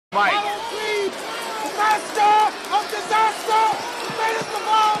Mike. Reed, the master of disaster, the greatest of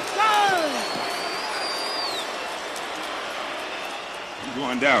all time.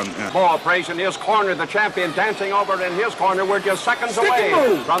 Going down. Ball prays in his corner. The champion dancing over in his corner. We're just seconds Stick away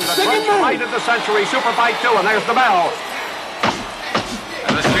and move. from the Stick and first move. fight of the century. Super Fight 2, and there's the bell.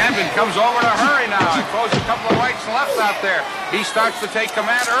 And the champion comes over in a hurry now. He throws a couple of rights and lefts out there. He starts to take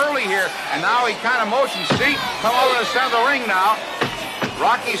command early here, and now he kind of motions. See, come over to the center of the ring now.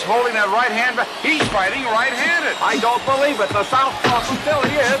 Rocky's holding that right hand back. He's fighting right-handed. I don't believe it. The southpaw still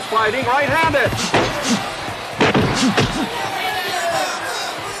he is fighting right-handed.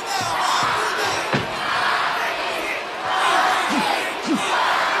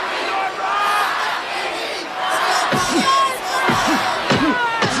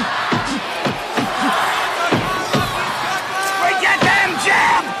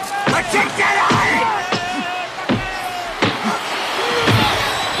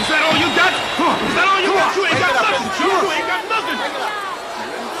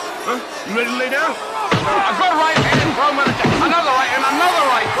 You ready to lay down? A good right hand thrown by the champion. Another right and another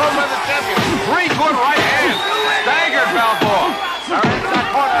right thrown by the champion. Three good right hands. Staggered Balboa. They're into that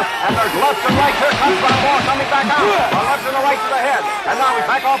corner, and there's left and right. Here comes Balboa coming back out. The left and the right to the head. And now he's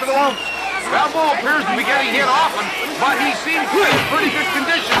back off of the ropes. Balboa appears to be getting hit often, but he seems to be in pretty good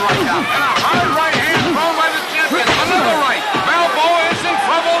condition right now. And a hard right hand thrown by the champion. Another right. Balboa is in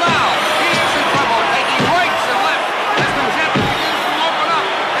trouble now. He is in trouble, taking rights and left. As the champion begins to open up,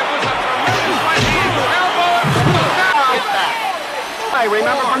 it was a tremendous right hand. Balboa goes down. I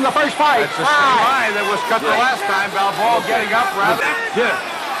remember from the first fight. That's the same eye that was cut the last time. Balboa getting up rather. Yeah.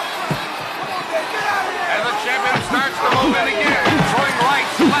 And the champion starts to move in again, throwing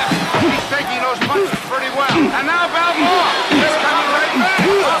rights, left. He's taking those punches pretty well. And now Balboa is coming right back.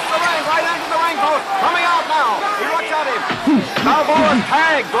 Off the ring, right into the ring post. Coming out now. He looks at him. Balboa's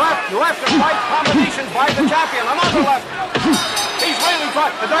tagged. Left and right combinations by the champion. Another left. He's really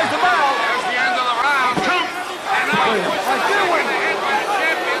trying. There's the bell. There's the end of the round. And now he puts the champion in the head by the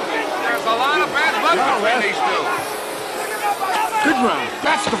champion. There's a lot of bad blood between these two. Good round.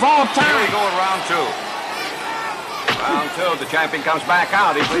 That's the fall of Here time. we go in round two. Round two. The champion comes back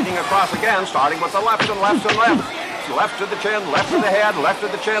out. He's leading across again, starting with the lefts and lefts and lefts. Left to the chin, left to the head, left to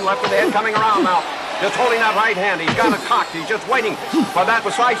the chin, left to the head, coming around now. Just holding that right hand. He's got it cocked. He's just waiting for that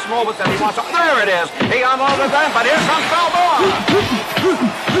precise moment that he wants to... There it is. He unloaded that, but here comes Balboa.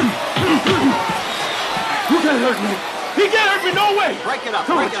 You can't hurt me. He can't hurt me, no way. Break it up,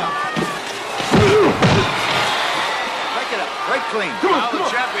 break it up. Break it up, break clean. Come on, Now come the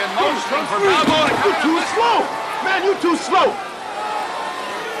on. champion motioning for Balboa to come You're too in. slow. Man, you too slow.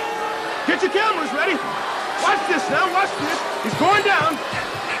 Get your cameras ready. Watch this now, watch this. He's going down.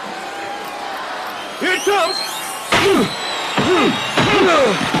 Here it comes.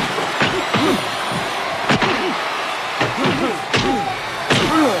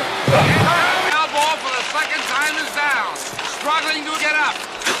 Balboa for the second time is down, struggling to get up.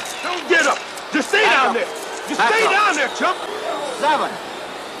 Don't get up. Just stay down there. Just Back stay up. down there, chump. 7.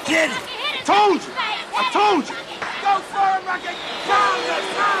 Kid. Told you. I told you. Go for him, Rocky.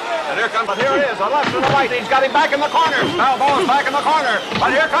 And here comes, but here it is, a left and a right. He's got him back in the corner. Balboa's back in the corner.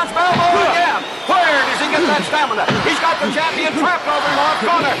 But here comes Balboa again. Where does he get that stamina? He's got the champion trapped over in the left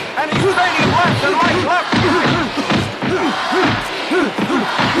corner. And he's trading left and right, left and right.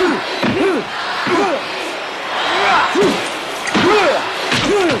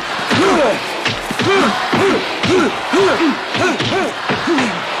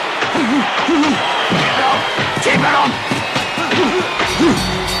 Keep it on.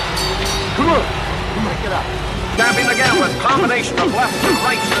 Come on. Break it up. Champion again with combination of left and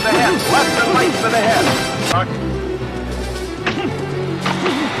rights to the head. Left and rights to the head.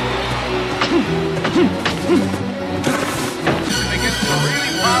 They get to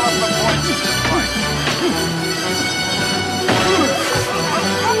really pile up the points in this fight.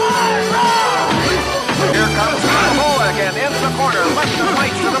 Here comes Balboa again into the corner. Left and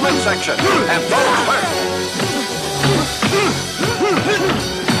rights to the midsection. And throws first.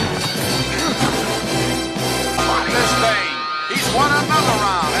 This thing. He's won another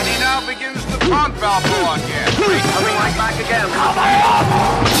round, and he now begins to taunt Balboa again. Coming right back again. Come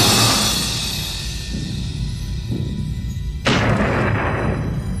on!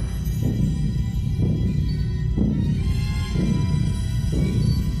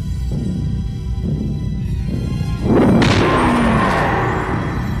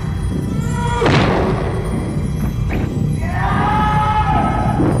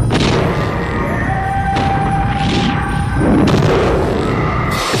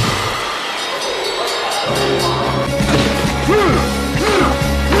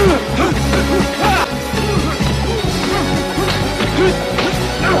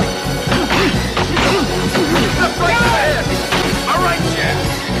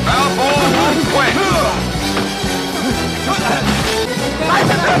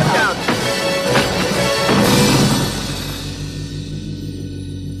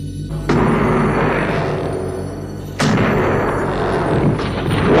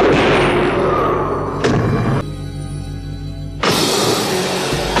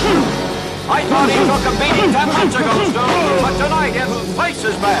 I thought he took a beating 10 months ago, Stu, but tonight his face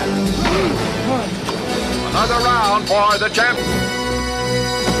is bad. Another round for the champ.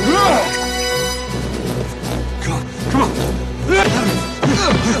 Come on.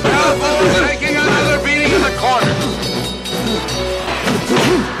 Elbow taking another beating in the corner.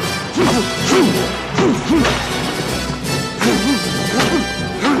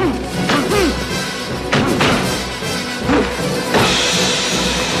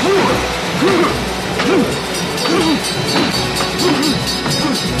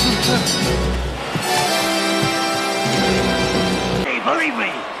 Hey, believe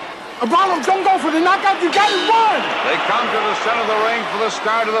me. Apollo, don't go for the knockout. You got it won. They come to the center of the ring for the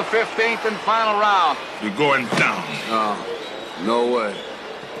start of the 15th and final round. You're going down. No way.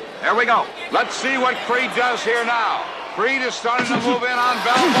 Here we go. Let's see what Creed does here now. Creed is starting to move in on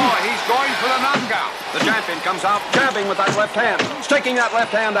Balboa. He's going for the knockout. The champion comes out, jabbing with that left hand, sticking that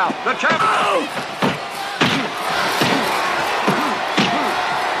left hand out. The champion...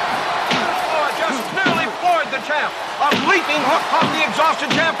 Oh, it just nearly floored the champ. A leaping hook off the exhausted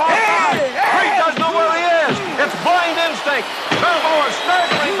champ off side. Creed doesn't know where he is. It's blind instinct. Balboa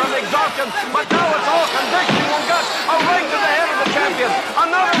staggering from exhaustion, but now it's all conviction and guts. A right to the head of the champion.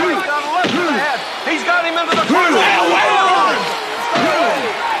 Another right down left to the head. He's got him into the corner.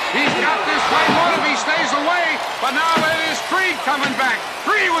 He's got this fight won if he stays away, but now it is Creed coming back.